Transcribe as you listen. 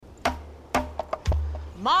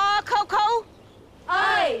Ma Coco?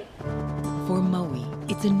 Aye. For Maui,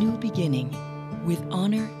 it's a new beginning. With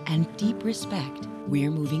honor and deep respect,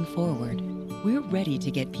 we're moving forward. We're ready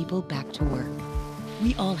to get people back to work.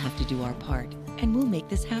 We all have to do our part, and we'll make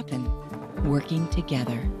this happen. Working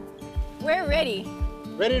together. We're ready.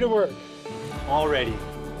 Ready to work. All ready.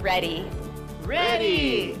 Ready.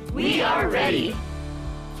 Ready! We are ready!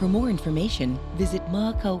 For more information, visit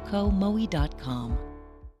makokomaui.com.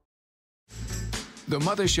 The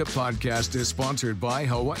Mothership Podcast is sponsored by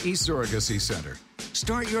Hawaii Surrogacy Center.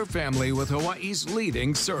 Start your family with Hawaii's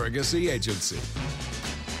leading surrogacy agency.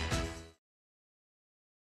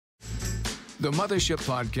 The Mothership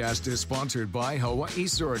Podcast is sponsored by Hawaii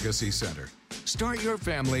Surrogacy Center. Start your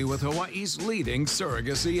family with Hawaii's leading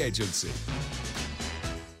surrogacy agency.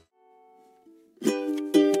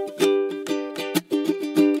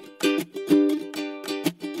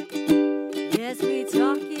 Yes, we're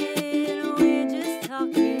just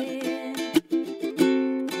talking.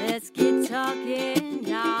 Let's get talking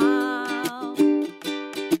now.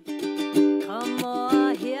 Come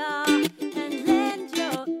on here and lend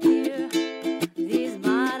your ear. These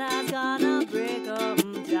matters gonna break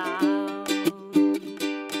 'em down.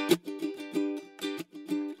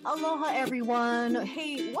 Aloha, everyone.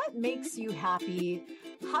 Hey, what makes you happy?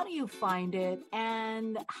 How do you find it?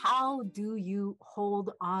 And how do you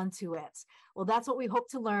hold on to it? Well, that's what we hope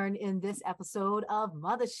to learn in this episode of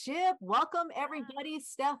Mothership. Welcome, everybody.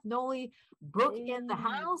 Steph, Noli, Brooke in the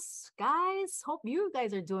house. Guys, hope you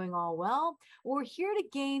guys are doing all well. We're here to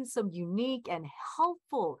gain some unique and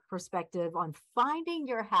helpful perspective on finding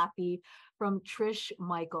your happy from Trish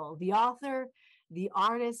Michael, the author, the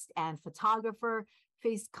artist, and photographer.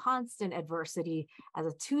 Faced constant adversity as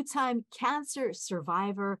a two-time cancer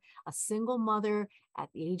survivor, a single mother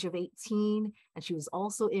at the age of 18, and she was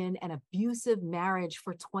also in an abusive marriage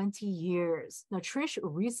for 20 years. Now, Trish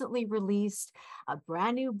recently released a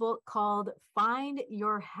brand new book called Find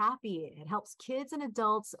Your Happy. It helps kids and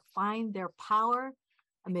adults find their power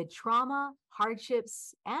amid trauma,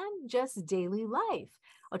 hardships, and just daily life.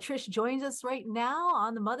 Trish joins us right now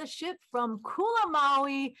on the Mothership from Kula,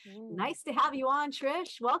 Maui. Nice to have you on,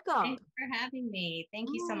 Trish. Welcome. Thanks for having me. Thank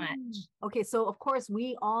you so much. Okay, so of course,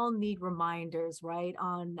 we all need reminders, right,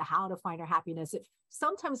 on how to find our happiness. It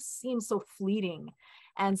sometimes seems so fleeting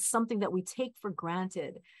and something that we take for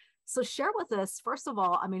granted. So share with us, first of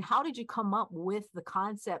all, I mean, how did you come up with the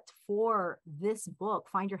concept for this book,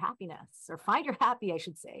 Find Your Happiness, or Find Your Happy, I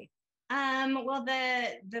should say? Well,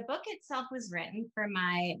 the book itself was written for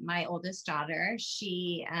my oldest daughter.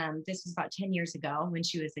 She this was about 10 years ago when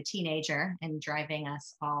she was a teenager and driving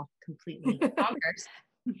us all completely bonkers.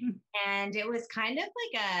 And it was kind of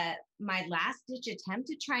like my last ditch attempt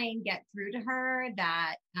to try and get through to her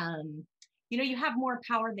that you have more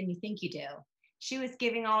power than you think you do. She was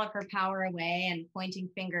giving all of her power away and pointing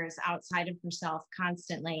fingers outside of herself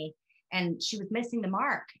constantly, and she was missing the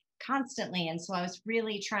mark constantly. And so I was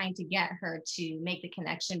really trying to get her to make the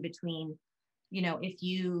connection between, if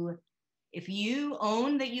you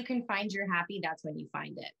own that you can find your happy, that's when you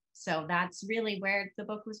find it. So that's really where the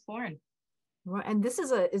book was born. Right. And is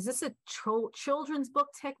this a children's book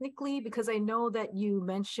technically? Because I know that you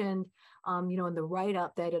mentioned, in the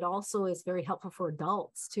write-up that it also is very helpful for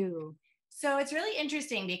adults too. So it's really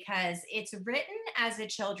interesting because it's written as a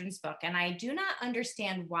children's book, and I do not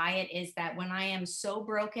understand why it is that when I am so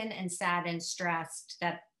broken and sad and stressed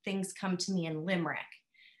that things come to me in limerick,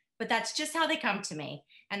 but that's just how they come to me.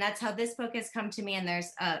 And that's how this book has come to me. And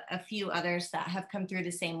there's a few others that have come through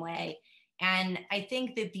the same way. And I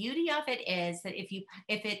think the beauty of it is that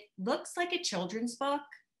if it looks like a children's book,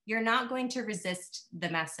 you're not going to resist the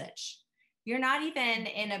message. You're not even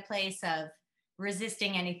in a place of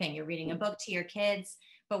resisting anything. You're reading a book to your kids.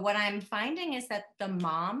 But what I'm finding is that the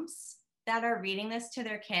moms that are reading this to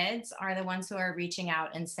their kids are the ones who are reaching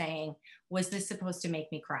out and saying, was this supposed to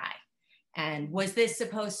make me cry? And was this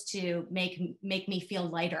supposed to make me feel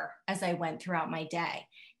lighter as I went throughout my day?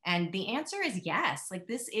 And the answer is yes. Like,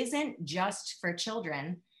 this isn't just for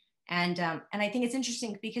children. And I think it's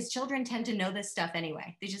interesting because children tend to know this stuff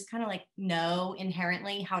anyway. They just kind of like know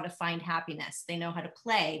inherently how to find happiness. They know how to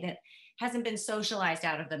play that hasn't been socialized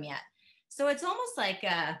out of them yet. So it's almost like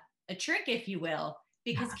a trick, if you will,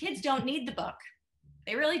 because kids don't need the book.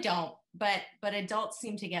 They really don't, but adults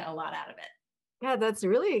seem to get a lot out of it. Yeah, that's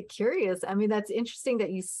really curious. I mean, that's interesting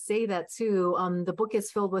that you say that too. The book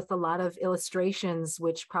is filled with a lot of illustrations,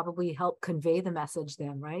 which probably help convey the message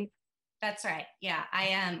then, right? That's right. Yeah,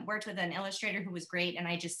 I worked with an illustrator who was great, and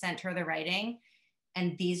I just sent her the writing,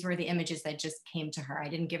 and these were the images that just came to her. I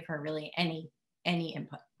didn't give her really any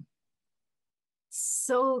input.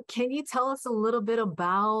 So can you tell us a little bit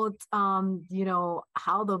about,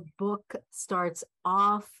 how the book starts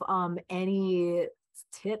off? Any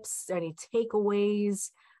tips, any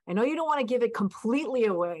takeaways? I know you don't want to give it completely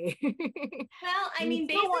away. Well, I You mean,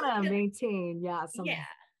 still want to basically, maintain, yeah, some. yeah,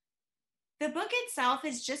 the book itself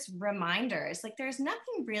is just reminders. Like, there's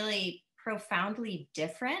nothing really profoundly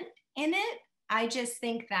different in it. I just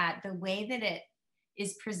think that the way that it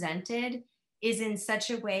is presented is in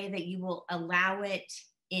such a way that you will allow it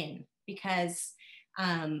in, because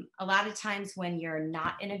a lot of times when you're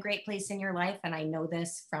not in a great place in your life, and I know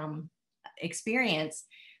this from experience,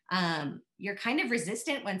 you're kind of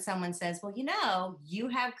resistant when someone says, well, you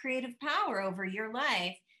have creative power over your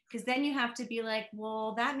life, because then you have to be like,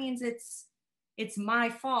 well, that means it's my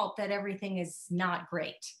fault that everything is not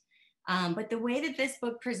great. But the way that this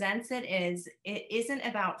book presents it is, it isn't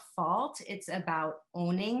about fault. It's about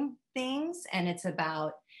owning things, and it's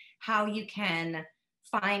about how you can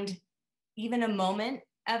find even a moment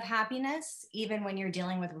of happiness, even when you're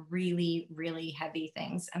dealing with really, really heavy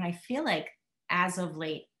things. And I feel like as of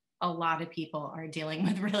late, a lot of people are dealing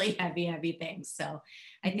with really heavy, heavy things. So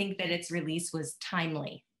I think that its release was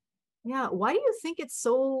timely. Yeah. Why do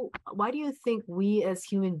you think we as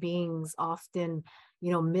human beings often,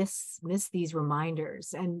 miss these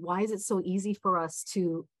reminders? And why is it so easy for us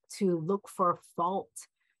to look for fault,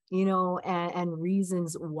 and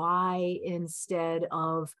reasons why instead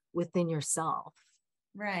of within yourself?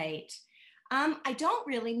 Right. I don't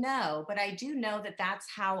really know, but I do know that that's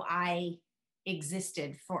how I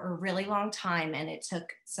existed for a really long time. And it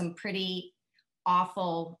took some pretty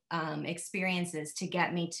awful experiences to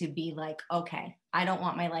get me to be like, okay, I don't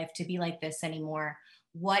want my life to be like this anymore.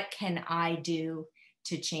 What can I do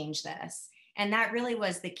to change this? And that really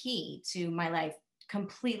was the key to my life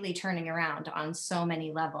completely turning around on so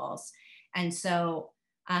many levels. And so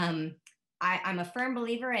I'm a firm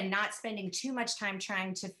believer in not spending too much time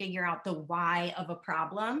trying to figure out the why of a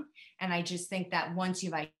problem. And I just think that once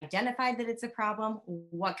you've identified that it's a problem,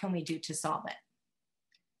 what can we do to solve it?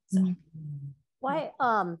 So. Why?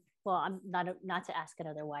 Well, I'm not to ask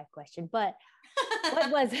another why question, but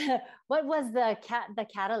what was what was the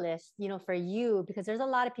catalyst, for you? Because there's a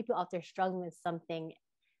lot of people out there struggling with something,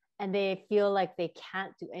 and they feel like they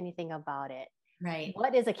can't do anything about it. Right.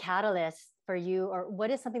 What is a catalyst for you, or what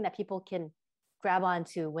is something that people can grab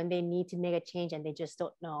onto when they need to make a change and they just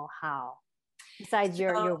don't know how? Besides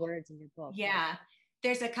your words in your book. Yeah.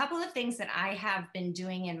 There's a couple of things that I have been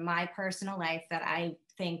doing in my personal life that I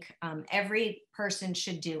think every person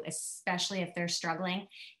should do, especially if they're struggling.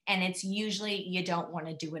 And it's usually you don't want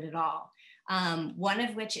to do it at all. One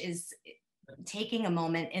of which is taking a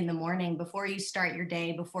moment in the morning before you start your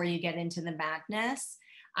day, before you get into the madness.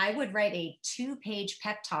 I would write a 2-page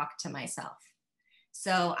pep talk to myself.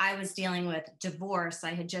 So I was dealing with divorce.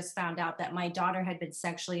 I had just found out that my daughter had been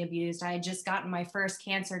sexually abused. I had just gotten my first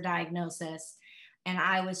cancer diagnosis. And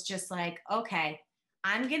I was just like, okay,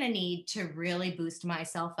 I'm going to need to really boost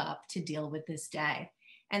myself up to deal with this day.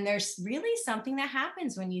 And there's really something that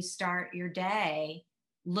happens when you start your day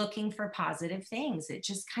looking for positive things. It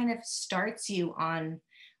just kind of starts you on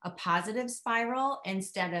a positive spiral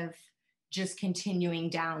instead of just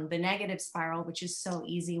continuing down the negative spiral, which is so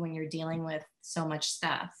easy when you're dealing with so much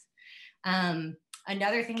stuff.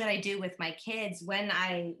 Another thing that I do with my kids, when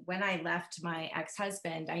I left my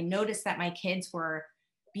ex-husband, I noticed that my kids were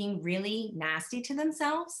being really nasty to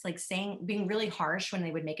themselves, like being really harsh when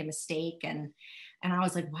they would make a mistake. And I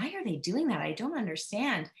was like, why are they doing that? I don't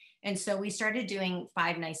understand. And so we started doing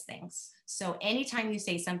 5 nice things. So anytime you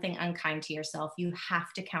say something unkind to yourself, you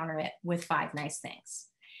have to counter it with 5 nice things.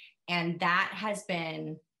 And that has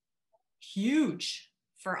been huge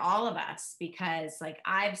for all of us, because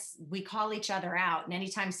we call each other out. And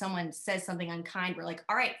anytime someone says something unkind, we're like,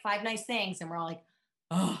 all right, 5 nice things. And we're all like,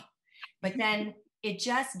 oh, but then it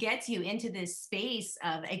just gets you into this space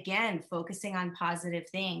of, again, focusing on positive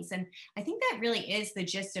things. And I think that really is the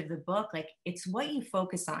gist of the book. Like, it's what you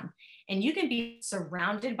focus on, and you can be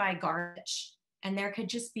surrounded by garbage, and there could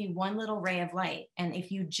just be one little ray of light. And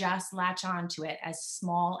if you just latch on to it, as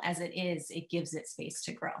small as it is, it gives it space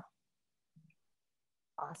to grow.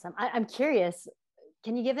 Awesome. I'm curious.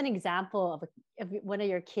 Can you give an example of one of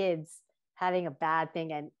your kids having a bad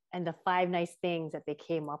thing and the 5 nice things that they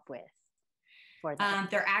came up with for them?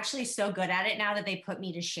 They're actually so good at it now that they put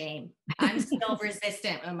me to shame. I'm still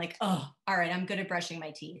resistant. I'm like, oh, all right, I'm good at brushing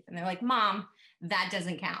my teeth. And they're like, Mom, that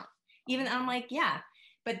doesn't count. Even I'm like, yeah,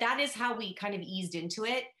 but that is how we kind of eased into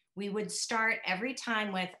it. We would start every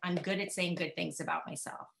time with, I'm good at saying good things about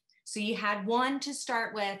myself. So you had one to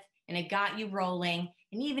start with, and it got you rolling.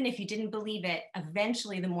 And even if you didn't believe it,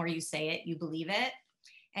 eventually the more you say it, you believe it.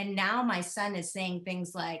 And now my son is saying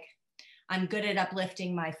things like, I'm good at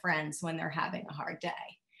uplifting my friends when they're having a hard day.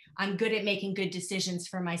 I'm good at making good decisions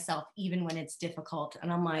for myself, even when it's difficult.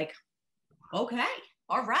 And I'm like, okay,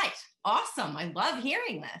 all right, awesome. I love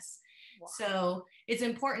hearing this. Wow. So it's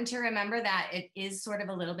important to remember that it is sort of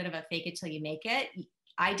a little bit of a fake it till you make it.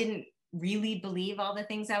 I didn't really believe all the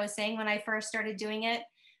things I was saying when I first started doing it,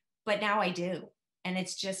 but now I do. And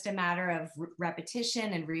it's just a matter of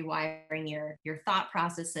repetition and rewiring your thought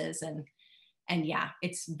processes. And yeah,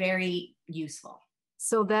 it's very useful.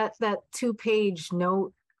 So that 2-page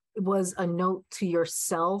note was a note to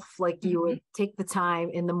yourself, like you would take the time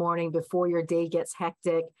in the morning before your day gets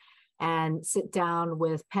hectic and sit down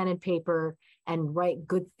with pen and paper and write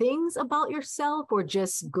good things about yourself, or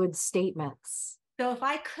just good statements? So if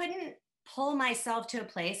I couldn't pull myself to a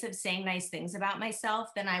place of saying nice things about myself,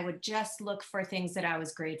 then I would just look for things that I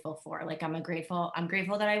was grateful for. Like I'm grateful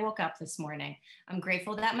that I woke up this morning. I'm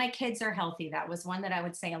grateful that my kids are healthy. That was one that I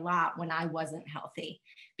would say a lot when I wasn't healthy,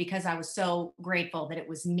 because I was so grateful that it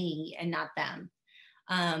was me and not them.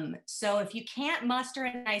 So if you can't muster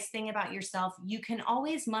a nice thing about yourself, you can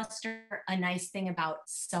always muster a nice thing about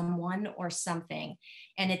someone or something.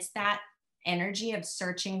 And it's that energy of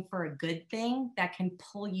searching for a good thing that can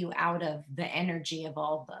pull you out of the energy of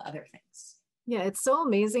all the other things. Yeah, it's so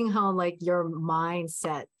amazing how like your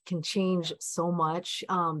mindset can change so much,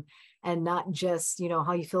 and not just,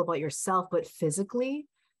 how you feel about yourself, but physically.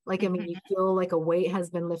 Like, I mean, you feel like a weight has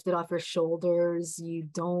been lifted off your shoulders. You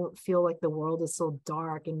don't feel like the world is so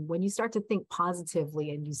dark. And when you start to think positively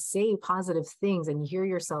and you say positive things and you hear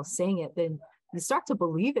yourself saying it, then you start to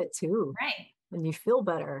believe it too. Right. And you feel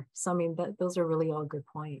better. So, I mean, those are really all good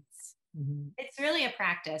points. Mm-hmm. It's really a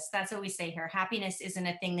practice. That's what we say here. Happiness isn't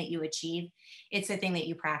a thing that you achieve. It's a thing that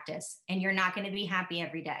you practice. And you're not going to be happy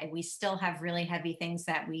every day. We still have really heavy things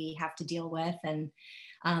that we have to deal with. And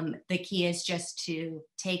the key is just to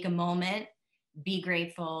take a moment, be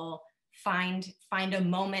grateful, find a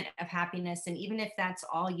moment of happiness. And even if that's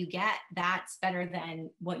all you get, that's better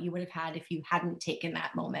than what you would have had if you hadn't taken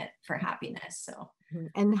that moment for happiness. So.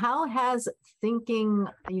 And how has thinking,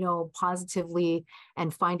 positively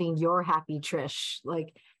and finding your happy, Trish,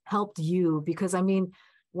 like helped you? Because I mean,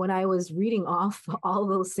 when I was reading off all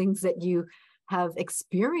those things that you have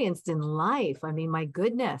experienced in life, I mean, my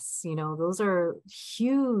goodness, those are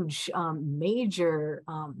huge, major,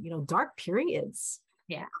 dark periods.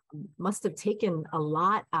 Yeah. Must have taken a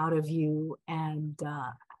lot out of you. And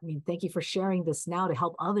I mean, thank you for sharing this now to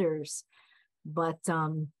help others. But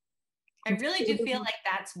I really do feel like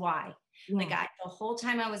that's why. Yeah. Like the whole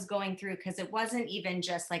time I was going through, because it wasn't even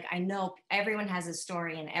just like, I know everyone has a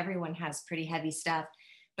story and everyone has pretty heavy stuff,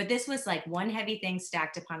 but this was like one heavy thing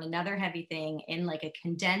stacked upon another heavy thing in like a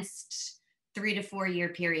condensed 3 to 4 year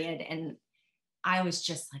period. And I was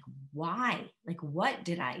just like, why? Like, what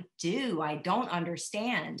did I do? I don't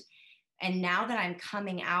understand. And now that I'm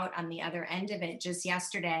coming out on the other end of it, just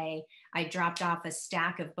yesterday, I dropped off a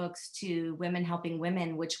stack of books to Women Helping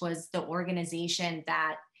Women, which was the organization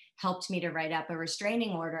that helped me to write up a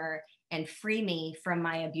restraining order and free me from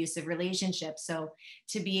my abusive relationship. So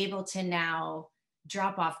to be able to now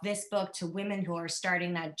drop off this book to women who are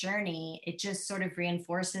starting that journey, it just sort of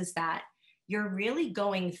reinforces that you're really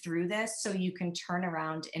going through this so you can turn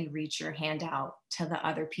around and reach your hand out to the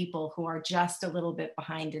other people who are just a little bit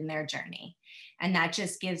behind in their journey. And that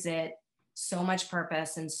just gives it so much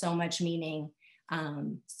purpose and so much meaning.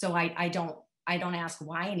 So I don't ask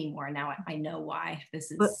why anymore. Now I know why.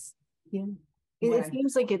 This is. But, yeah. It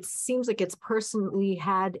seems like it's personally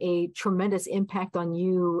had a tremendous impact on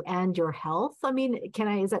you and your health. I mean,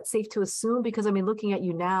 is that safe to assume? Because I mean, looking at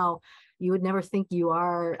you now, you would never think you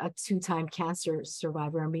are a 2-time cancer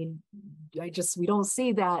survivor. I mean, we don't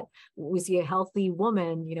see that. We see a healthy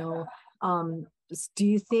woman, do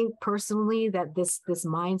you think personally that this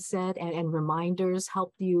mindset and reminders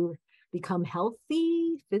helped you become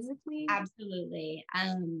healthy physically? Absolutely.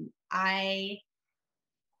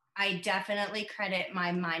 I definitely credit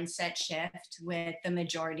my mindset shift with the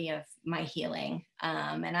majority of my healing.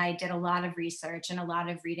 And I did a lot of research and a lot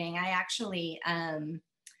of reading. I actually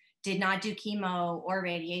did not do chemo or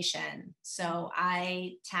radiation. So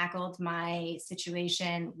I tackled my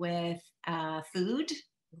situation with food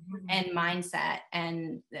and mindset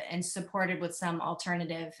and supported with some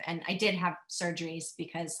alternative. And I did have surgeries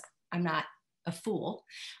because I'm not a fool.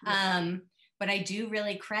 But I do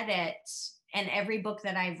really credit, and every book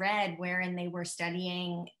that I read wherein they were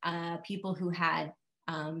studying people who had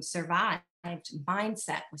survived,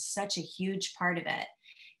 mindset was such a huge part of it.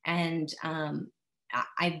 And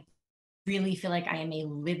really feel like I am a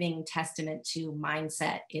living testament to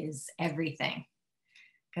mindset is everything.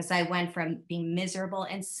 Because I went from being miserable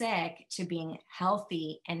and sick to being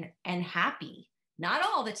healthy and happy. Not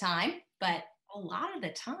all the time, but a lot of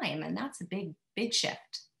the time. And that's a big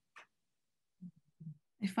shift.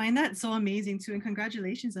 I find that so amazing too. And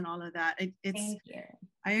congratulations on all of that. Thank you.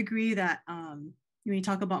 I agree that when you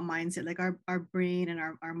talk about mindset, like our brain and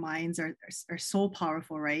our minds are so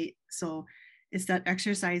powerful, right? So it's that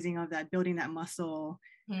exercising of that, building that muscle,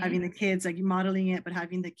 having the kids, like modeling it, but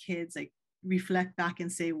having the kids like reflect back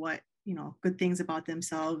and say what, good things about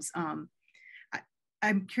themselves.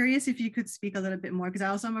 I'm curious if you could speak a little bit more, because I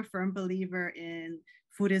also am a firm believer in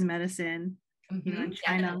food is medicine, in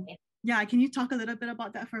China. Definitely. Yeah, can you talk a little bit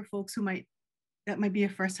about that for folks that might be a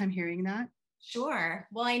first time hearing that? Sure.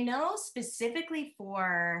 Well, I know specifically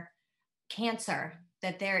for cancer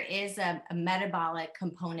that there is a metabolic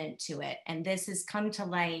component to it. And this has come to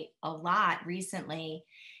light a lot recently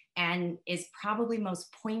and is probably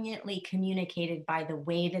most poignantly communicated by the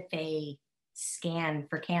way that they scan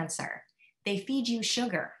for cancer. They feed you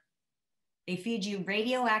sugar. They feed you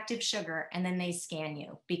radioactive sugar, and then they scan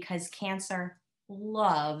you because cancer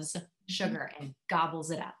loves sugar and gobbles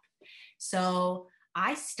it up. So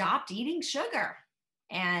I stopped eating sugar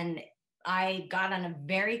and I got on a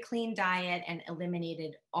very clean diet and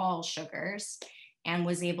eliminated all sugars and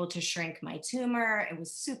was able to shrink my tumor. It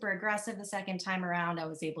was super aggressive the second time around. I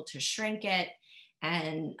was able to shrink it.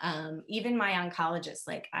 And even my oncologist,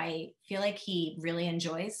 like, I feel like he really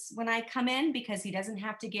enjoys when I come in because he doesn't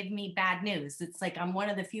have to give me bad news. It's like, I'm one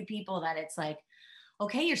of the few people that it's like,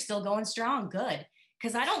 okay, you're still going strong. Good.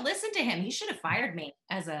 Because I don't listen to him. He should have fired me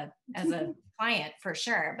as a client for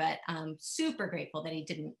sure, but I'm super grateful that he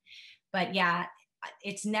didn't. But yeah,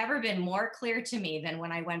 it's never been more clear to me than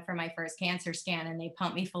when I went for my first cancer scan and they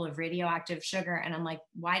pumped me full of radioactive sugar. And I'm like,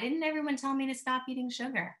 why didn't everyone tell me to stop eating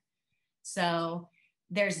sugar? So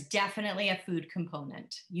there's definitely a food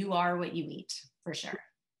component. You are what you eat, for sure.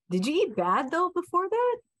 Did you eat bad though before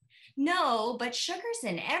that? No, but sugar's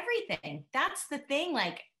in everything. That's the thing.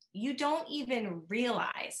 Like, you don't even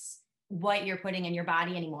realize what you're putting in your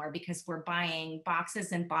body anymore because we're buying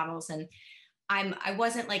boxes and bottles. And I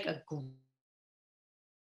wasn't like a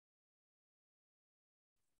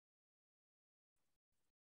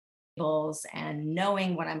and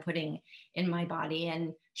knowing what I'm putting in my body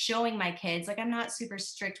and showing my kids, like, I'm not super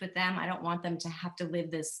strict with them. I don't want them to have to live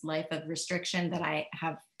this life of restriction that I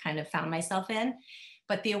have kind of found myself in.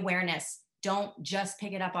 But the awareness, don't just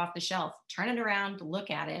pick it up off the shelf, turn it around, look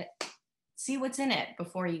at it, see what's in it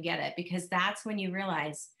before you get it, because that's when you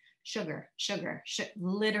realize sugar,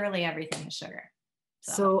 literally everything is sugar.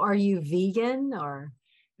 So are you vegan or?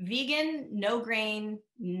 Vegan, no grain,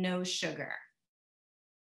 no sugar.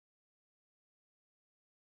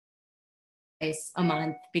 A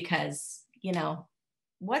month because,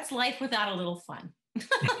 what's life without a little fun?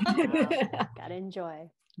 Gotta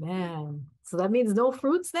enjoy. Man, so that means no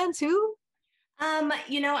fruits then too?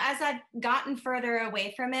 As I've gotten further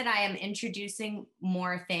away from it, I am introducing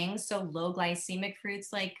more things. So low glycemic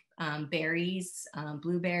fruits like berries,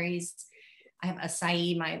 blueberries. I have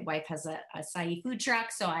acai. My wife has a acai food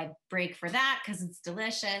truck, so I break for that because it's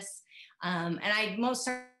delicious. And I most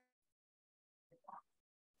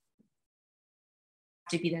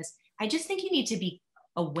to be this. I just think you need to be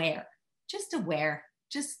aware, just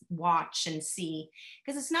watch and see,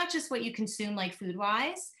 because it's not just what you consume like food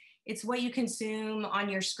wise, it's what you consume on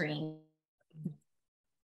your screen.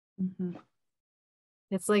 Mm-hmm.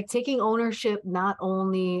 It's like taking ownership, not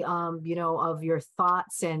only, of your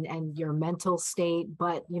thoughts and your mental state,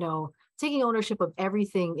 but, taking ownership of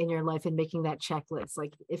everything in your life and making that checklist.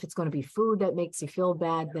 Like if it's going to be food that makes you feel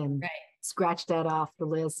bad, then scratch that off the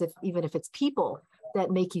list. Even if it's people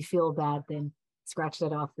that make you feel bad, then scratch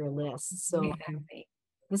that off your list. So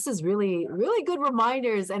this is really, really good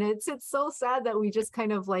reminders. And it's so sad that we just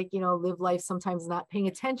kind of live life sometimes not paying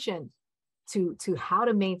attention to how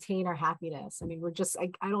to maintain our happiness. I mean, we're just,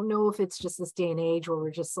 I don't know if it's just this day and age where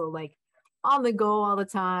we're just so on the go all the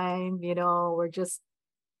time, we're just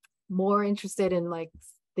more interested in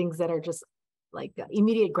things that are just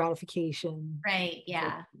immediate gratification. Right.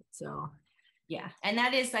 Yeah. So yeah. And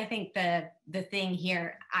that is, I think, the thing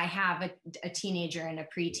here. I have a teenager and a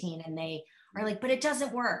preteen, and they are like, but it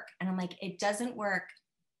doesn't work. And I'm like, it doesn't work.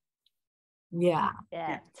 Yeah.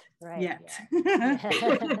 Yet. Right. Yet.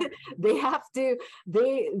 They have to,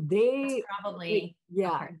 they probably,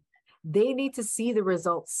 they need to see the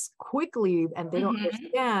results quickly, and they don't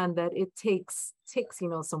understand that it takes,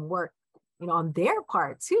 some work, on their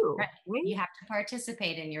part too. Right. You have to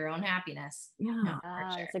participate in your own happiness. Yeah.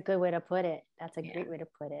 That's a good way to put it. That's a great way to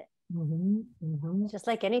put it. Just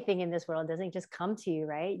like anything in this world, it doesn't just come to you,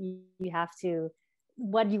 right? You have to,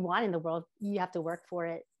 what you want in the world, you have to work for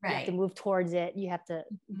it. You have to move towards it. You have to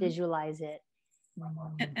visualize it.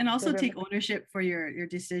 And also take ownership for your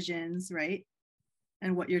decisions, right?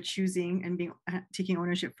 And what you're choosing and taking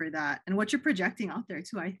ownership for that and what you're projecting out there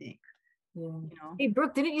too, I think. Yeah. Hey,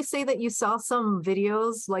 Brooke, didn't you say that you saw some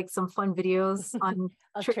videos, like some fun videos on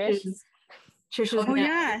Trish's? Oh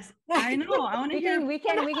yes, I know. I want to hear. We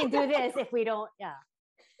can do this if we don't. Yeah.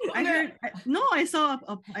 I heard. No, I saw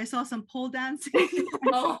some pole dancing.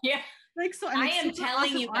 Oh yeah. Like so. I am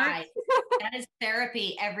telling you guys, that is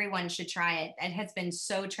therapy. Everyone should try it. It has been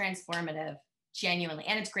so transformative. Genuinely,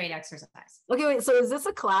 and it's great exercise. Okay, wait, so is this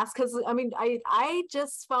a class? Because I mean, I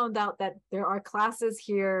just found out that there are classes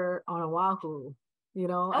here on Oahu, you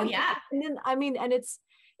know. Oh, yeah. And then I mean, and it's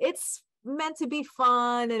meant to be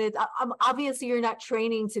fun, and obviously you're not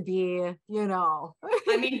training to be, you know.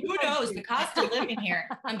 I mean, who knows the cost of living here?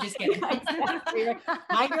 I'm just kidding. Now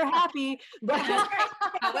you're happy, but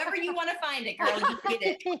however you want to find it, girl, you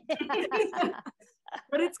get it.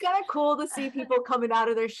 But it's kind of cool to see people coming out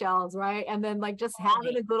of their shells, right? And then like just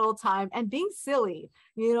having a good old time and being silly,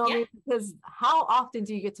 you know, I mean, because how often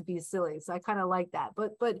do you get to be silly? So I kind of like that.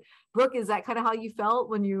 But Brooke, is that kind of how you felt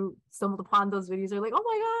when you stumbled upon those videos? You're like, oh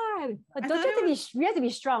my God. But don't you have to be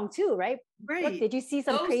strong too, right? Right. Brooke, did you see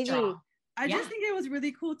some crazy? Strong. I just think it was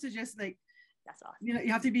really cool to just like, that's awesome. You know,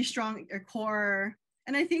 you have to be strong, your core.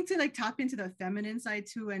 And I think to like tap into the feminine side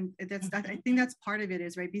too. And I think that's part of it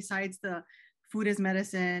is, right? Besides the food is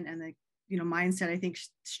medicine and the, you know, mindset, I think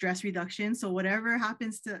stress reduction. So whatever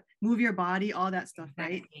happens to move your body, all that stuff,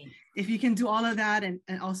 right? If you can do all of that and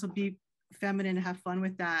also be feminine and have fun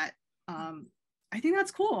with that, I think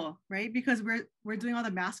that's cool, right? Because we're doing all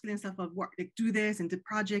the masculine stuff of work, like do this and do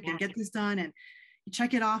project and get this done and you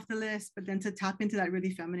check it off the list, but then to tap into that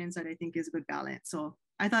really feminine side, I think is a good balance. So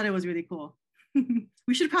I thought it was really cool.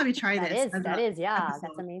 We should probably try this. That is, that's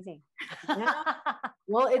amazing. Yeah.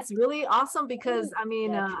 Well, it's really awesome because I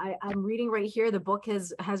mean, I'm reading right here. The book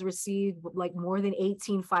has received like more than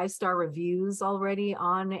 18 5-star reviews already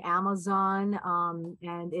on Amazon,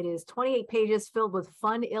 and it is 28 pages filled with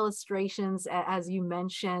fun illustrations, as you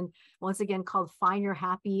mentioned. Once again, called Find Your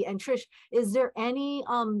Happy. And Trish, is there any,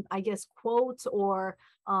 I guess, quote or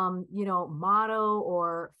you know, motto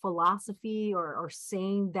or philosophy or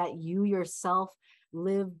saying that you yourself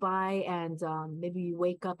live by, and maybe you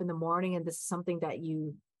wake up in the morning and this is something that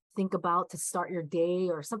you think about to start your day,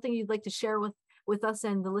 or something you'd like to share with us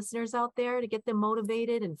and the listeners out there to get them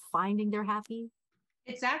motivated and finding their happy?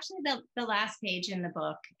 It's actually the last page in the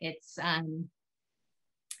book. It's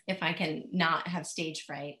if I can not have stage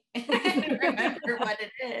fright and remember what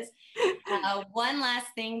it is. One last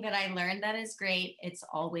thing that I learned that is great. It's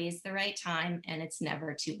always the right time and it's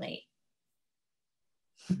never too late.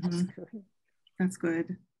 Mm-hmm. That's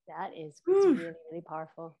good. That is really, really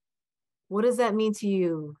powerful. What does that mean to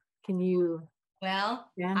you? Can you? Well,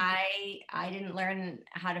 I didn't learn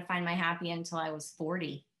how to find my happy until I was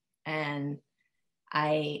 40. And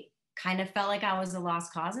I kind of felt like I was a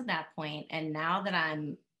lost cause at that point. And now that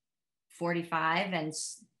I'm 45 and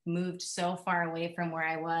moved so far away from where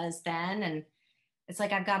I was then, and it's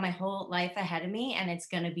like I've got my whole life ahead of me and it's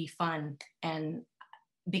going to be fun. And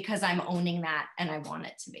because I'm owning that and I want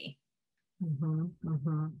it to be.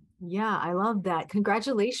 Yeah, I love that.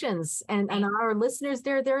 Congratulations. And our listeners,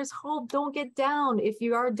 there's hope. Don't get down. If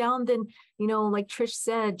you are down, then, you know, like Trish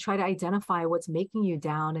said, try to identify what's making you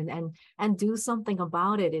down and do something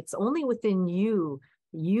about it. It's only within you.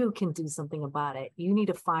 You can do something about it. You need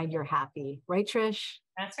to find your happy, right, Trish?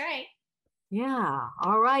 That's right. Yeah.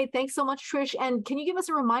 All right. Thanks so much, Trish. And can you give us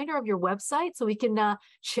a reminder of your website so we can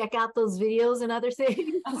check out those videos and other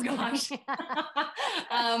things? Oh, gosh.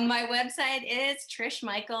 My website is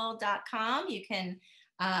trishmichael.com. You can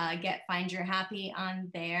find your happy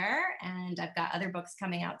on there. And I've got other books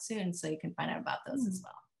coming out soon, so you can find out about those as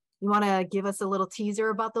well. You want to give us a little teaser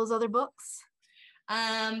about those other books?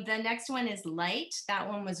 The next one is Light. That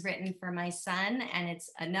one was written for my son, and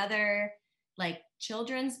it's another like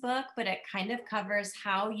children's book, but it kind of covers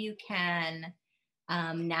how you can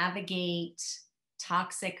navigate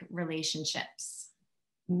toxic relationships.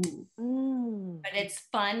 But it's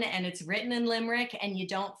fun and it's written in Limerick and you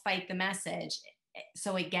don't fight the message.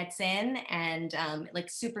 So it gets in and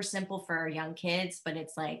like super simple for young kids, but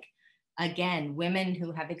it's like, again, women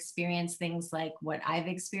who have experienced things like what I've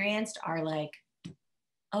experienced are like,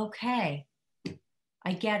 okay,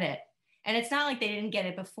 I get it. And it's not like they didn't get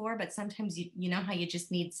it before, but sometimes you know how you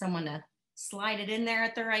just need someone to slide it in there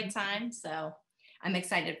at the right time. So I'm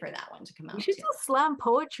excited for that one to come out. You should do slam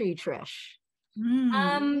poetry, Trish.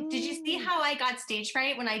 Did you see how I got stage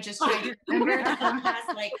fright when I just tried to remember?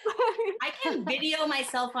 Like, I can video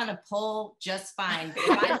myself on a pole just fine. But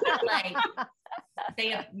if I'm not like,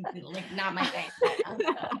 not my thing.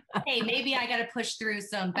 Hey, maybe I got to push through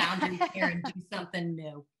some boundaries here and do something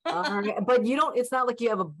new. But you don't, it's not like you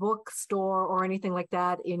have a bookstore or anything like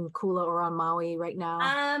that in Kula or on Maui right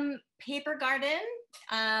now? Paper Garden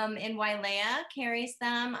in Wailea carries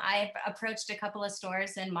them. I've approached a couple of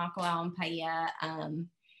stores in Makawao and Paia.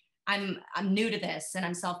 I'm new to this and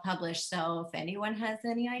I'm self-published. So if anyone has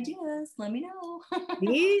any ideas, let me know.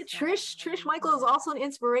 Trish Michael is also an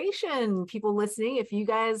inspiration. People listening, if you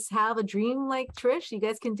guys have a dream like Trish, you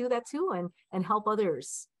guys can do that too and help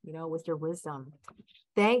others, with your wisdom.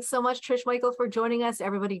 Thanks so much, Trish Michael, for joining us.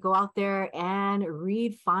 Everybody go out there and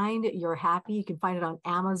read Find Your Happy. You can find it on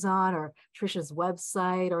Amazon or Trish's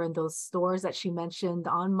website or in those stores that she mentioned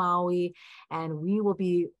on Maui. And we will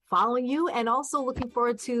be following you and also looking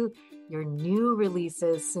forward to your new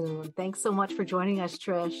releases soon. Thanks so much for joining us,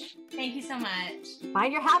 Trish. Thank you so much.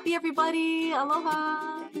 Find Your Happy, everybody.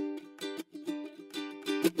 Aloha.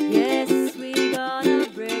 Yes.